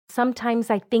Sometimes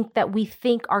I think that we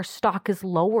think our stock is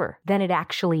lower than it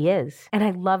actually is. And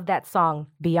I love that song,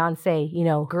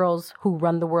 Beyonce, Girls Who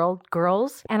Run the World,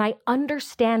 Girls. And I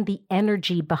understand the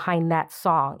energy behind that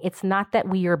song. It's not that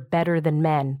we are better than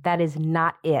men. That is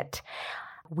not it.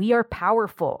 We are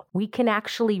powerful. We can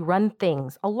actually run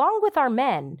things along with our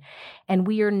men, and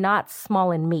we are not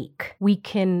small and meek. We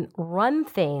can run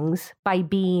things by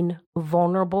being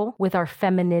vulnerable with our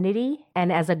femininity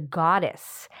and as a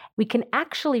goddess. We can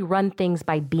actually run things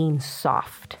by being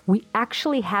soft. We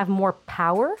actually have more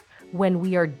power when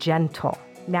we are gentle.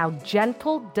 Now,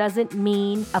 gentle doesn't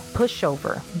mean a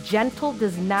pushover. Gentle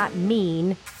does not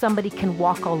mean somebody can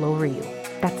walk all over you.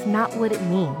 That's not what it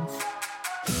means.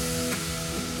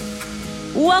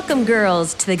 Welcome,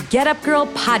 girls, to the Get Up Girl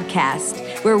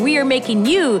podcast, where we are making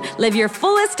you live your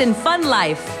fullest and fun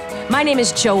life. My name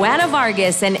is Joanna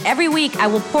Vargas, and every week I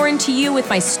will pour into you with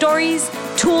my stories,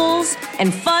 tools,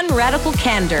 and fun radical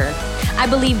candor. I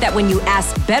believe that when you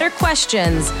ask better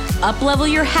questions, up-level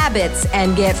your habits,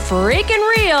 and get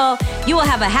freaking real, you will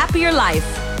have a happier life.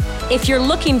 If you're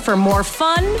looking for more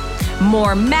fun,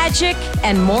 more magic,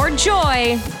 and more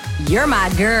joy, you're my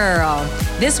girl.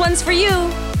 This one's for you.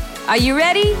 Are you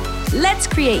ready? Let's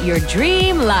create your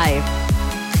dream life.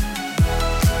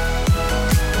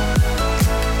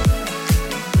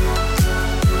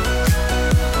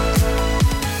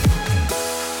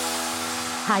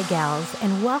 Hi, gals,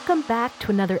 and welcome back to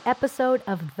another episode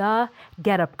of The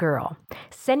Get Up Girl.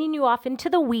 Sending you off into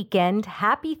the weekend.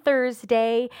 Happy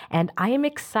Thursday, and I am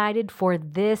excited for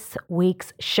this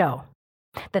week's show.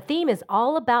 The theme is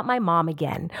all about my mom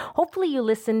again. Hopefully you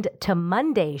listened to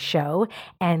Monday's show,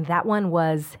 and that one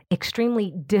was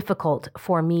extremely difficult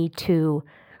for me to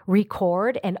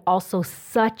record and also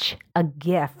such a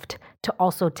gift to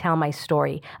also tell my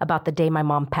story about the day my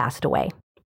mom passed away.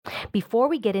 Before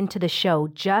we get into the show,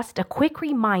 just a quick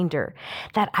reminder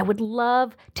that I would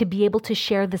love to be able to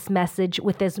share this message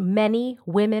with as many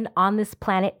women on this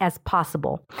planet as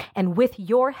possible. And with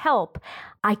your help,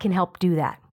 I can help do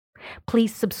that.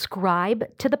 Please subscribe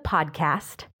to the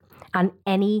podcast on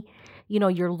any,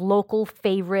 your local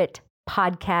favorite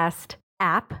podcast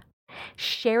app.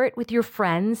 Share it with your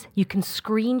friends. You can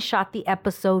screenshot the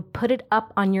episode, put it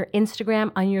up on your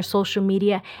Instagram, on your social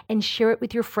media, and share it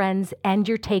with your friends and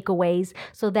your takeaways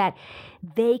so that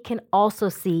they can also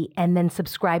see and then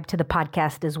subscribe to the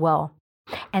podcast as well.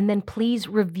 And then please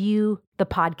review the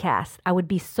podcast. I would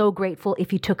be so grateful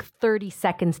if you took 30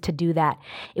 seconds to do that.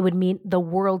 It would mean the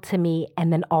world to me,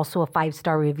 and then also a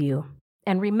 5-star review.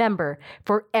 And remember,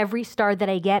 for every star that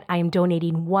I get, I am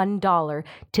donating $1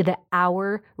 to the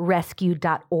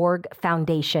OurRescue.org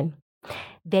Foundation.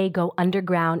 They go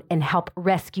underground and help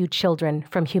rescue children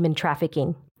from human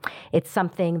trafficking. It's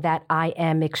something that I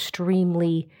am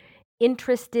extremely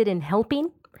interested in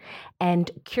helping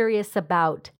and curious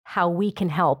about how we can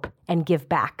help and give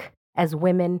back as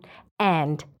women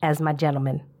and as my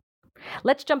gentlemen.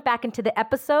 Let's jump back into the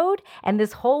episode. And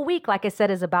this whole week, like I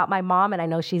said, is about my mom, and I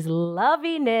know she's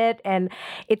loving it. And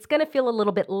it's going to feel a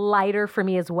little bit lighter for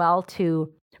me as well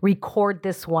to record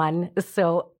this one.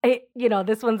 So,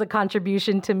 this one's a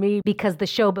contribution to me because the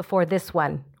show before this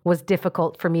one was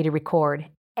difficult for me to record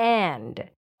and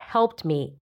helped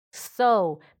me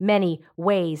so many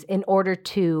ways in order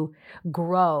to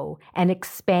grow and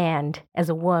expand as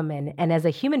a woman and as a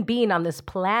human being on this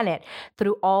planet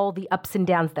through all the ups and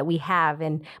downs that we have,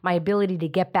 and my ability to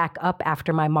get back up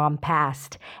after my mom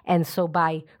passed. And so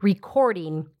by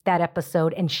recording that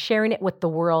episode and sharing it with the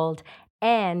world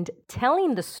and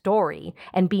telling the story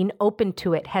and being open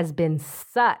to it has been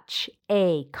such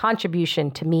a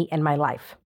contribution to me and my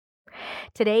life.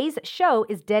 Today's show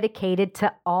is dedicated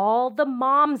to all the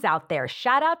moms out there.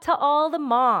 Shout out to all the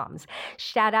moms.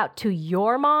 Shout out to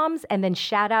your moms, and then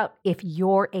shout out if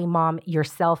you're a mom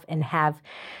yourself and have,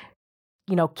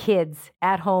 kids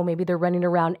at home. Maybe they're running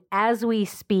around as we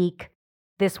speak.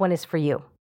 This one is for you.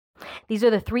 These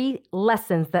are the 3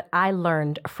 lessons that I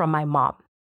learned from my mom.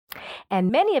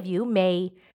 And many of you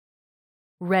may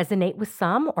resonate with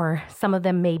some, or some of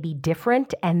them may be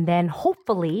different. And then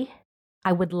hopefully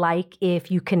I would like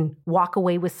if you can walk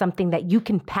away with something that you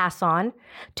can pass on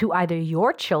to either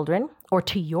your children or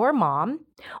to your mom,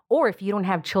 or if you don't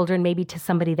have children, maybe to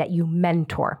somebody that you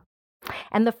mentor.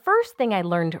 And the first thing I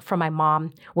learned from my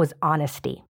mom was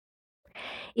honesty.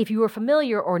 If you were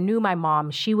familiar or knew my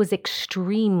mom, she was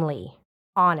extremely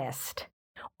honest,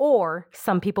 or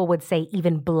some people would say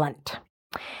even blunt,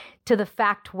 to the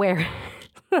fact where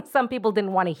Some people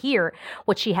didn't want to hear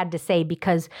what she had to say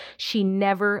because she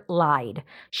never lied.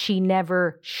 She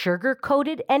never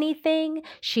sugarcoated anything.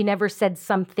 She never said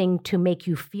something to make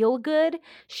you feel good.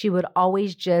 She would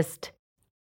always just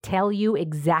tell you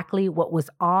exactly what was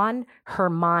on her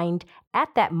mind at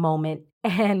that moment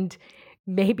and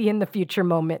maybe in the future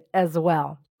moment as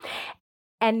well.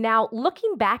 And now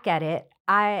looking back at it,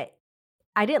 I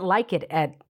didn't like it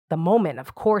at the moment,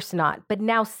 of course not. But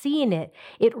now seeing it,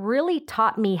 it really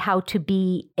taught me how to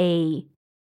be a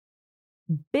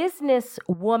business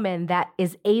woman that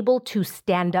is able to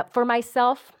stand up for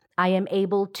myself. I am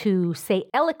able to say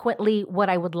eloquently what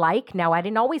I would like. Now, I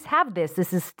didn't always have this.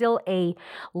 This is still a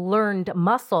learned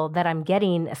muscle that I'm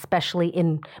getting, especially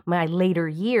in my later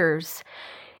years.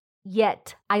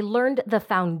 Yet I learned the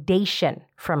foundation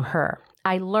from her.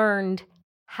 I learned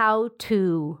how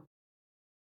to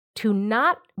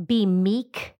not be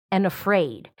meek and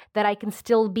afraid, that I can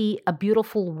still be a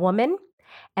beautiful woman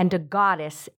and a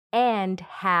goddess and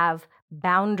have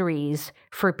boundaries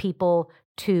for people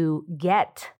to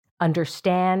get,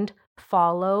 understand,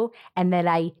 follow, and that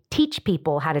I teach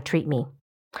people how to treat me.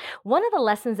 One of the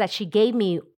lessons that she gave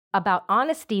me about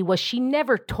honesty was she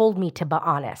never told me to be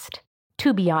honest.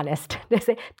 To be honest. They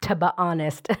say, to be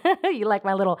honest. You like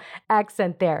my little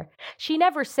accent there. She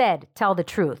never said, tell the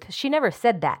truth. She never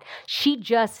said that. She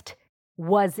just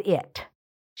was it.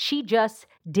 She just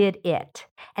did it.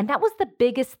 And that was the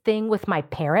biggest thing with my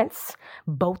parents,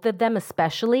 both of them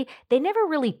especially. They never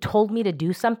really told me to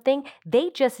do something.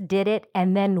 They just did it,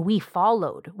 and then we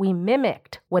followed. We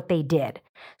mimicked what they did.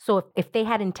 So if they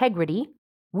had integrity,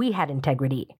 we had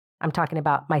integrity. I'm talking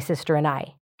about my sister and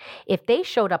I. If they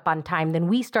showed up on time, then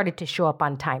we started to show up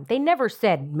on time. They never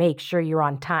said, make sure you're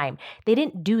on time. They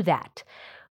didn't do that.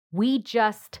 We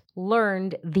just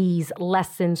learned these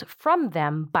lessons from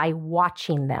them by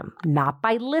watching them, not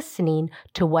by listening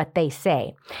to what they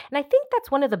say. And I think that's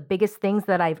one of the biggest things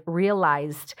that I've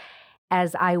realized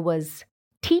as I was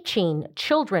teaching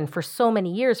children for so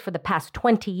many years, for the past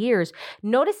 20 years,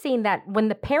 noticing that when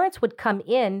the parents would come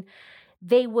in,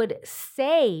 they would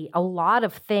say a lot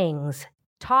of things,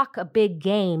 talk a big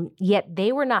game, yet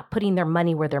they were not putting their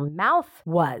money where their mouth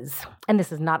was. And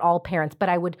this is not all parents, but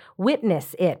I would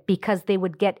witness it because they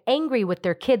would get angry with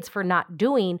their kids for not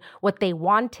doing what they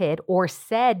wanted or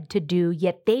said to do,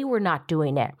 yet they were not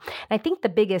doing it. And I think the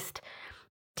biggest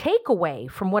takeaway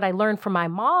from what I learned from my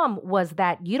mom was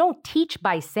that you don't teach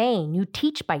by saying, you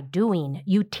teach by doing,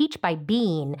 you teach by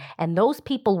being, and those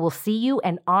people will see you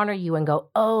and honor you and go,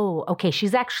 oh, okay,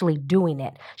 she's actually doing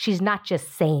it. She's not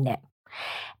just saying it.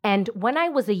 And when I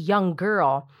was a young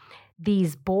girl,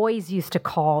 these boys used to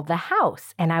call the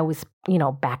house. And I was,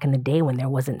 back in the day when there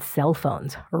wasn't cell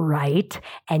phones, right?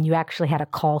 And you actually had to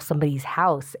call somebody's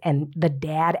house and the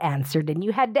dad answered and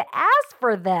you had to ask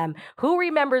for them. Who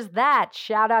remembers that?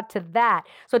 Shout out to that.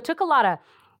 So it took a lot of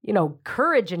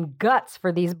courage and guts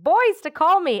for these boys to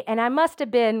call me. And I must have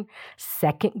been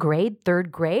second grade,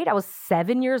 third grade. I was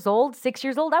 7 years old, 6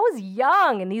 years old. I was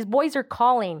young and these boys are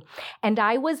calling. And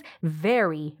I was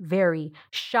very, very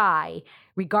shy,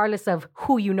 regardless of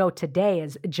who you know today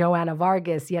as Joanna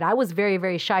Vargas. Yet I was very,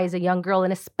 very shy as a young girl,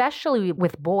 and especially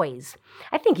with boys.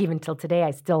 I think even till today,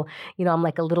 I still, I'm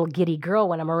like a little giddy girl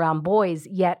when I'm around boys,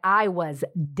 yet I was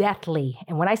deathly,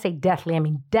 and when I say deathly, I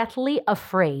mean deathly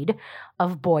afraid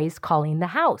of boys calling the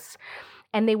house.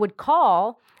 And they would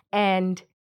call, and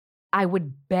I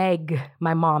would beg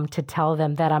my mom to tell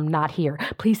them that I'm not here.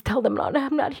 Please tell them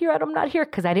I'm not here,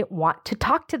 because I didn't want to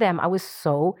talk to them. I was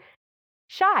so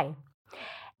shy.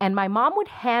 And my mom would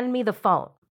hand me the phone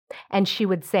and she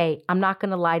would say, I'm not going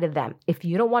to lie to them. If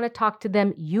you don't want to talk to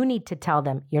them, you need to tell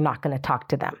them you're not going to talk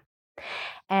to them.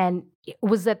 And it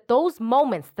was at those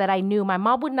moments that I knew my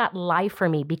mom would not lie for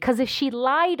me, because if she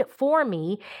lied for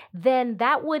me, then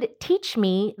that would teach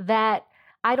me that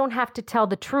I don't have to tell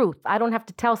the truth. I don't have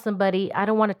to tell somebody, I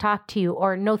don't want to talk to you,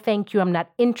 or no, thank you, I'm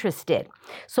not interested.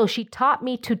 So she taught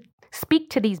me to speak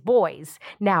to these boys.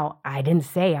 Now, I didn't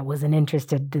say I wasn't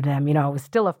interested to them. I was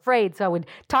still afraid. So I would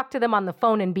talk to them on the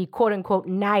phone and be quote unquote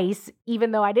nice,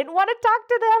 even though I didn't want to talk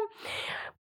to them.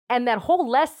 And that whole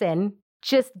lesson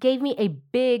just gave me a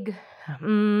big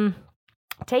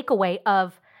takeaway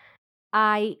of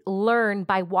I learned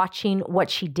by watching what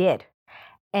she did.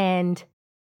 And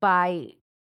I'm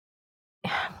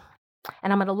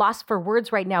at a loss for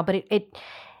words right now, but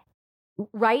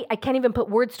right? I can't even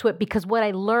put words to it, because what I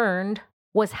learned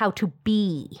was how to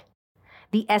be,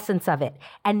 the essence of it.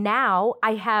 And now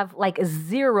I have like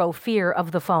zero fear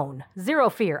of the phone, zero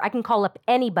fear. I can call up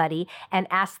anybody and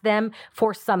ask them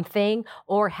for something,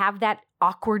 or have that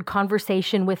awkward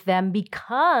conversation with them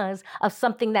because of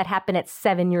something that happened at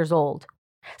 7 years old,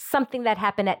 something that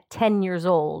happened at 10 years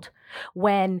old,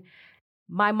 when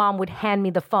my mom would hand me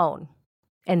the phone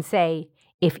and say,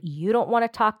 if you don't want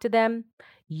to talk to them,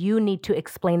 you need to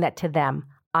explain that to them.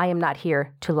 I am not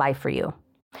here to lie for you.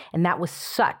 And that was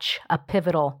such a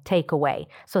pivotal takeaway.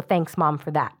 So thanks, Mom,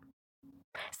 for that.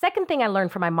 Second thing I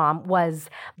learned from my mom was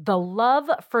the love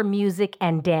for music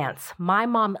and dance. My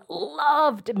mom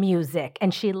loved music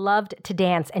and she loved to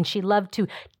dance, and she loved to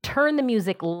turn the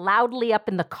music loudly up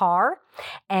in the car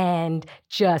and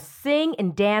just sing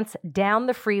and dance down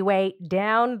the freeway,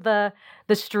 down the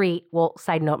street. Well,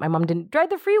 side note, my mom didn't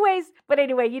drive the freeways, but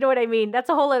anyway, you know what I mean? That's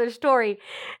a whole other story.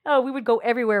 Oh, we would go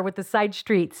everywhere with the side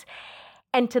streets.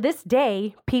 And to this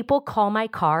day, people call my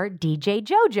car DJ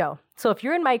JoJo. So if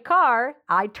you're in my car,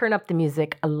 I turn up the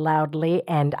music loudly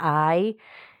and I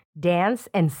dance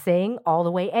and sing all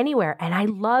the way anywhere. And I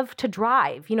love to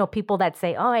drive. You know, people that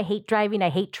say, oh, I hate driving, I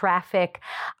hate traffic.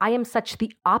 I am such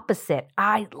the opposite.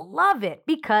 I love it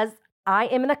because I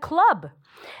am in a club.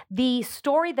 The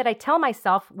story that I tell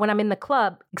myself when I'm in the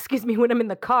club, when I'm in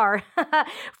the car,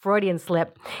 Freudian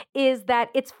slip, is that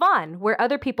it's fun, where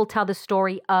other people tell the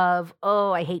story of,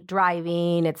 oh, I hate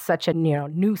driving, it's such a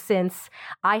nuisance.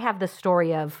 I have the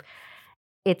story of,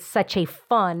 it's such a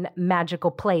fun,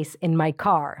 magical place in my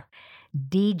car.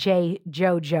 DJ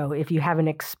JoJo, if you haven't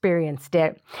experienced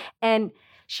it. And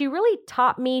she really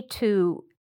taught me to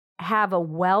have a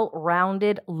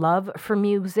well-rounded love for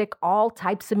music, all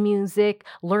types of music,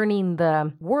 learning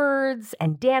the words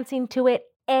and dancing to it.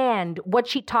 And what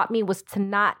she taught me was to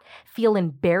not feel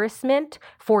embarrassment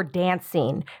for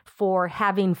dancing, for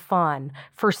having fun,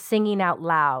 for singing out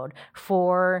loud,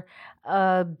 for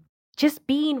just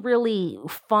being really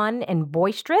fun and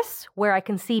boisterous, where I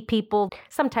can see people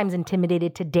sometimes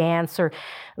intimidated to dance, or,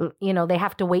 they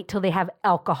have to wait till they have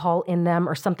alcohol in them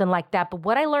or something like that. But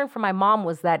what I learned from my mom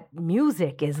was that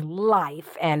music is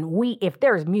life. And if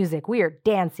there's music, we are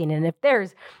dancing. And if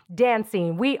there's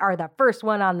dancing, we are the first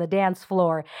one on the dance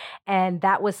floor. And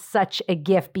that was such a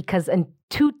gift, because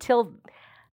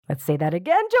let's say that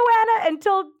again, Joanna,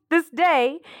 until this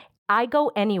day, I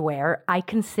go anywhere, I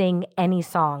can sing any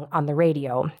song on the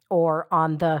radio or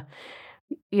on the,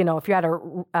 if you're at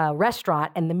a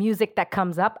restaurant and the music that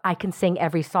comes up, I can sing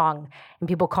every song. And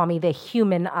people call me the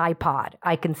human iPod.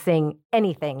 I can sing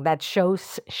anything. That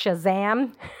shows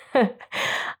Shazam.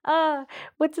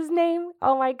 What's his name?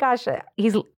 Oh my gosh. I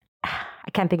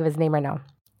can't think of his name right now.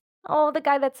 Oh, the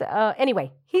guy that's,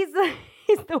 anyway, he's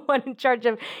the one in charge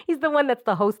of, he's the one that's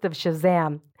the host of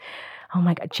Shazam. Oh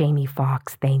my God, Jamie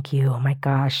Foxx, thank you. Oh my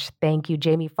gosh, thank you.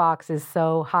 Jamie Foxx is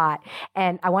so hot.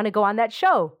 And I want to go on that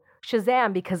show,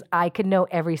 Shazam, because I could know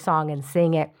every song and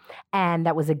sing it. And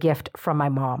that was a gift from my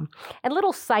mom. And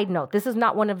little side note, this is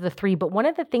not one of the three, but one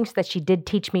of the things that she did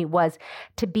teach me was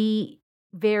to be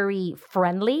very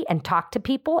friendly and talk to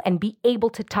people and be able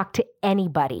to talk to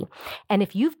anybody. And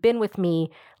if you've been with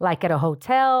me, like at a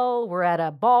hotel, we're at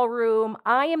a ballroom,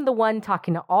 I am the one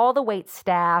talking to all the wait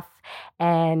staff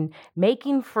and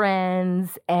making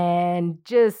friends and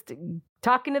just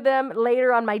talking to them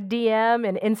later on my DM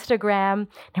and Instagram.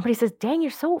 Everybody says, dang, you're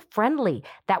so friendly.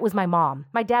 That was my mom.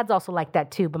 My dad's also like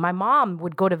that too, but my mom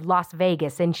would go to Las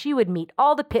Vegas and she would meet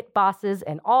all the pit bosses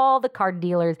and all the card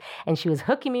dealers, and she was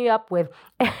hooking me up with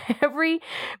every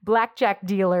blackjack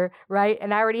dealer, right?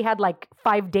 And I already had like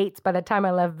 5 dates by the time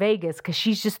I left Vegas, because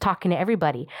she's just talking to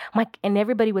everybody. I'm like, and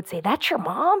everybody would say, that's your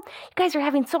mom? You guys are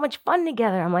having so much fun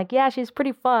together. I'm like, yeah, she's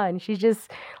pretty fun. She's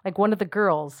just like one of the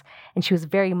girls. And she was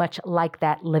very much like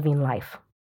that, living life.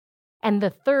 And the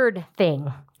third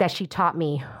thing that she taught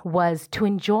me was to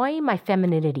enjoy my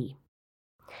femininity,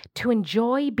 to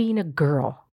enjoy being a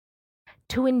girl,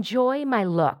 to enjoy my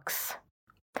looks,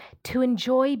 to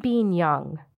enjoy being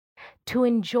young, to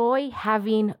enjoy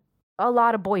having a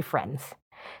lot of boyfriends,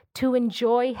 to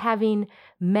enjoy having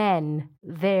men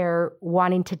there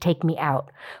wanting to take me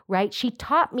out, right? She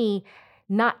taught me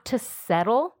not to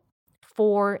settle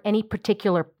for any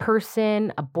particular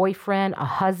person, a boyfriend, a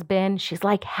husband. She's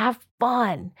like, have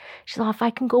fun. She's like, if I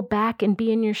can go back and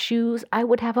be in your shoes, I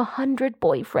would have 100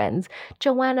 boyfriends.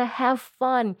 Joanna, have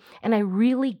fun. And I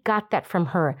really got that from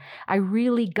her. I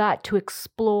really got to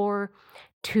explore,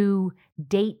 to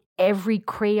date every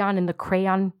crayon in the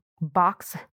crayon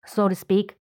box, so to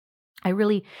speak. I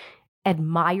really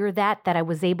admire that I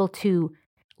was able to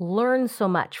learn so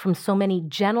much from so many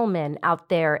gentlemen out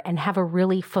there and have a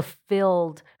really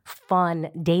fulfilled, fun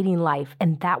dating life.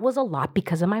 And that was a lot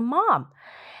because of my mom.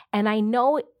 And I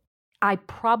know I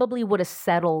probably would have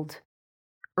settled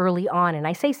early on. And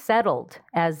I say settled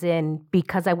as in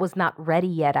because I was not ready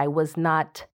yet. I was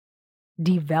not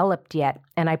developed yet.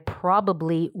 And I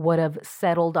probably would have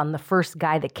settled on the first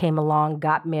guy that came along,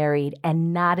 got married,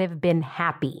 and not have been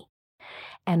happy.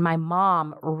 And my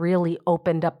mom really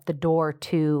opened up the door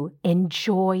to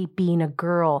enjoy being a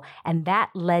girl. And that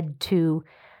led to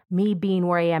me being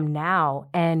where I am now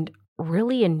and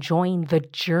really enjoying the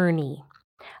journey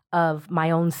of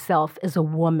my own self as a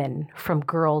woman from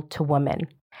girl to woman.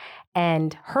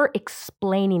 And her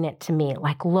explaining it to me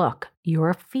like, look, you're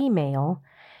a female.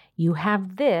 You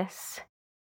have this,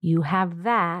 you have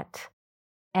that,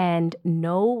 and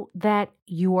know that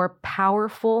you are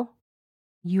powerful,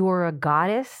 you are a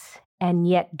goddess, and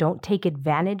yet don't take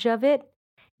advantage of it,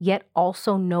 yet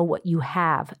also know what you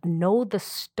have. Know the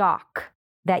stock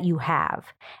that you have.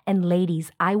 And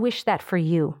ladies, I wish that for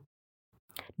you.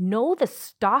 Know the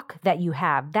stock that you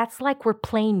have. That's like we're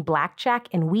playing blackjack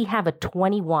and we have a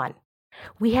 21.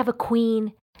 We have a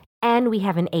queen and we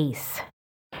have an ace.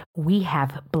 We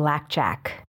have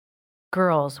blackjack.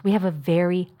 Girls, we have a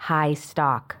very high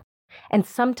stock. And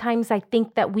sometimes I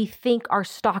think that we think our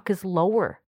stock is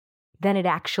lower than it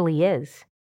actually is.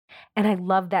 And I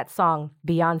love that song,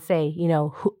 Beyonce,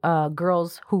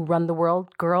 Girls Who Run the World,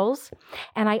 Girls.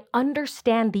 And I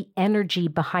understand the energy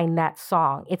behind that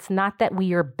song. It's not that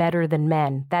we are better than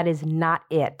men. That is not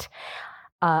it.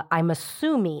 I'm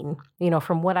assuming,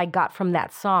 from what I got from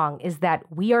that song is that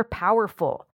we are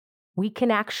powerful. We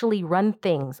can actually run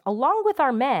things along with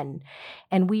our men,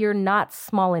 and we are not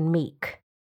small and meek.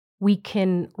 We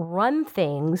can run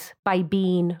things by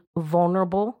being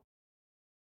vulnerable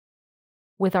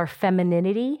with our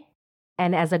femininity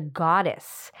and as a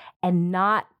goddess, and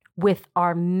not with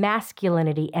our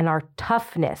masculinity and our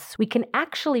toughness. We can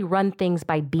actually run things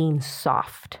by being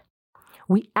soft.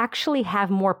 We actually have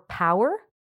more power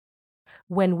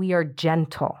when we are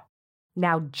gentle.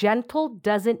 Now, gentle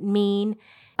doesn't mean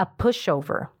a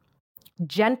pushover.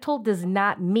 Gentle does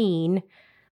not mean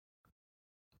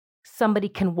somebody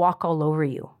can walk all over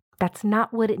you. That's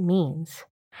not what it means.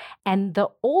 And the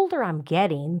older I'm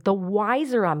getting, the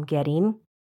wiser I'm getting,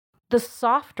 the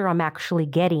softer I'm actually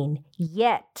getting,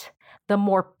 yet the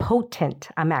more potent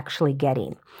I'm actually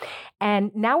getting.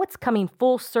 And now it's coming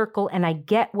full circle, and I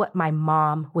get what my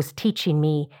mom was teaching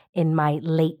me in my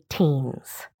late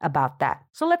teens about that.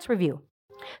 So let's review.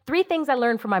 3 things I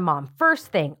learned from my mom. First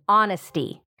thing,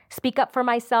 honesty. Speak up for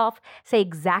myself, say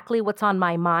exactly what's on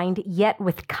my mind, yet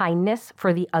with kindness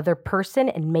for the other person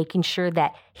and making sure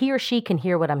that he or she can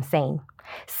hear what I'm saying.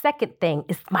 Second thing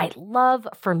is my love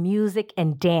for music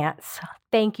and dance.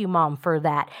 Thank you, Mom, for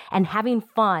that. And having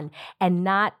fun and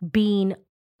not being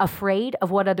afraid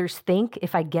of what others think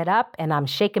if I get up and I'm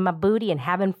shaking my booty and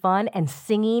having fun and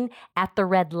singing at the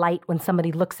red light when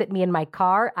somebody looks at me in my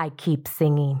car, I keep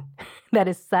singing. That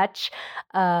is such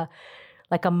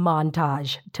like a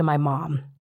montage to my mom.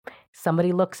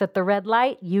 Somebody looks at the red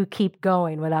light, you keep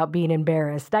going without being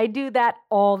embarrassed. I do that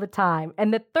all the time.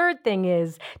 And the third thing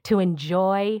is to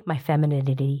enjoy my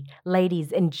femininity.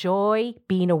 Ladies, enjoy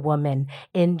being a woman.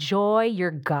 Enjoy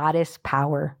your goddess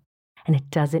power. And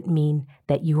it doesn't mean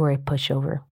that you are a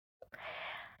pushover.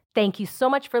 Thank you so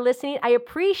much for listening. I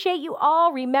appreciate you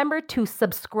all. Remember to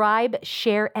subscribe,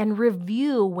 share, and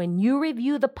review. When you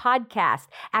review the podcast,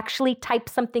 actually type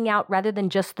something out rather than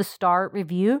just the star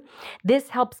review. This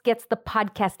helps gets the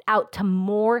podcast out to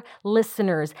more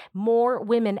listeners, more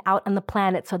women out on the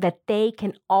planet so that they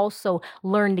can also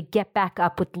learn to get back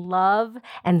up with love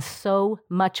and so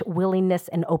much willingness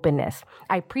and openness.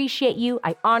 I appreciate you.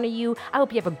 I honor you. I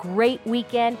hope you have a great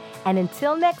weekend. And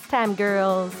until next time,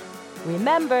 girls,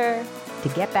 remember to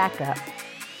get back up.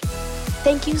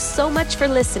 Thank you so much for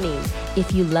listening.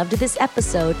 If you loved this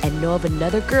episode and know of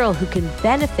another girl who can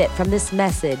benefit from this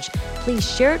message, please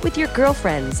share it with your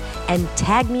girlfriends and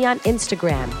tag me on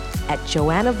Instagram at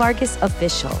Joanna Vargas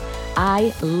Official.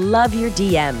 I love your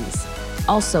DMs.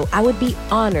 Also, I would be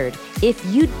honored if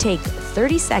you'd take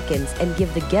 30 seconds and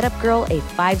give the Get Up Girl a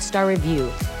 5-star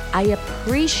review. I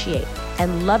appreciate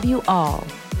and love you all.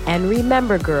 And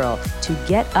remember, girl, to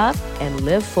get up and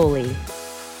live fully.